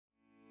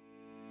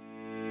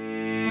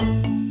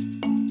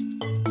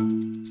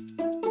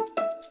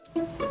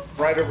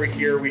right over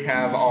here we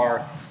have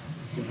our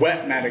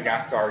wet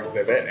Madagascar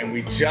exhibit, and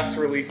we just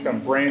released some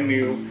brand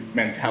new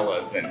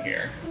Mantellas in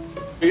here.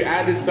 We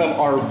added some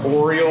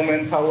arboreal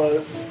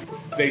Mantellas.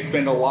 They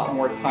spend a lot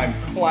more time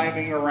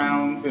climbing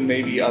around than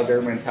maybe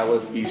other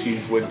Mantella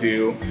species would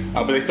do,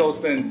 but they still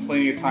spend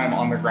plenty of time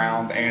on the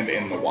ground and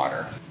in the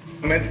water.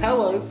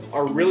 Mantellas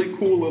are really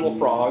cool little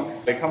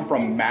frogs. They come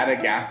from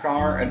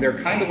Madagascar, and they're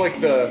kind of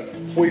like the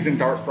poison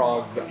dart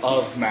frogs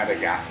of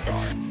Madagascar.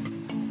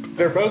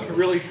 They're both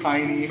really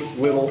tiny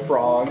little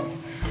frogs.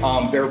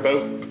 They're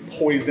both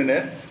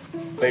poisonous.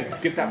 They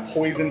get that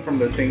poison from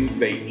the things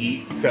they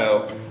eat,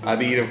 so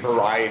they eat a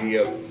variety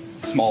of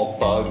small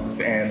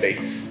bugs, and they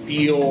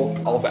steal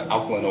all the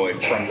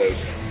alkaloids from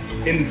those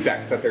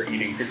insects that they're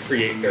eating to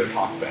create their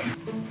toxin.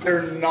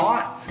 They're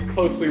not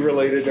closely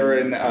related, they're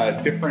in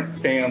different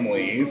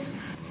families.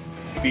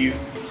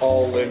 These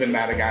all live in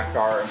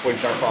Madagascar, and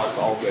poison dart frogs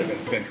all live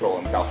in Central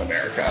and South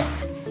America.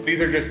 These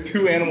are just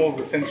two animals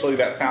essentially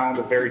that found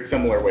a very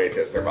similar way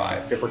to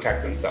survive, to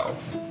protect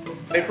themselves.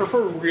 They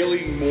prefer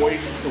really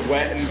moist,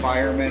 wet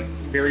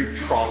environments, very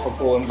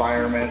tropical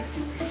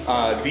environments.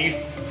 These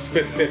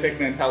specific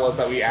Mantellas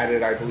that we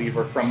added, I believe,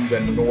 are from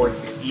the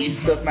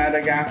northeast of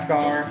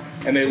Madagascar,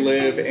 and they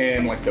live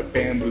in like the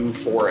bamboo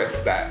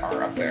forests that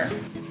are up there.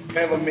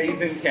 They have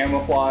amazing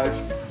camouflage,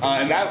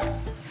 and that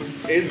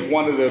is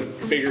one of the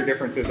bigger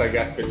differences, I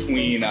guess,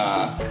 between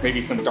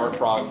maybe some dart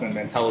frogs and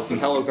Mantellas.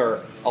 Mantellas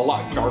are a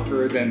lot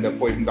darker than the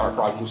poison dart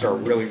frogs, which are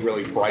really,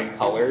 really bright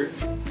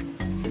colors.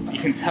 You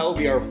can tell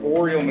the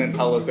arboreal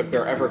Mantellas, if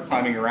they're ever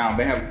climbing around,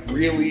 they have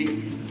really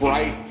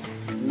bright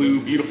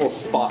blue, beautiful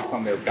spots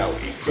on their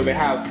belly. So they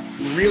have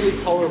really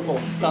colorful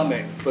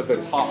stomachs, but the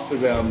tops of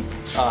them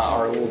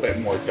are a little bit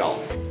more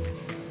dull.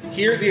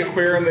 Here at the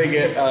aquarium, they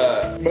get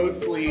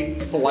mostly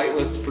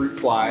flightless fruit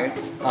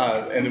flies,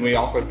 and then we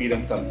also feed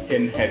them some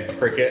pinhead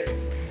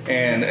crickets.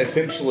 And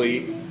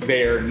essentially,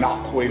 they're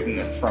not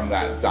poisonous from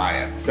that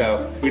diet,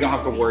 so we don't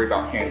have to worry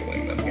about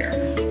handling them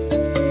here.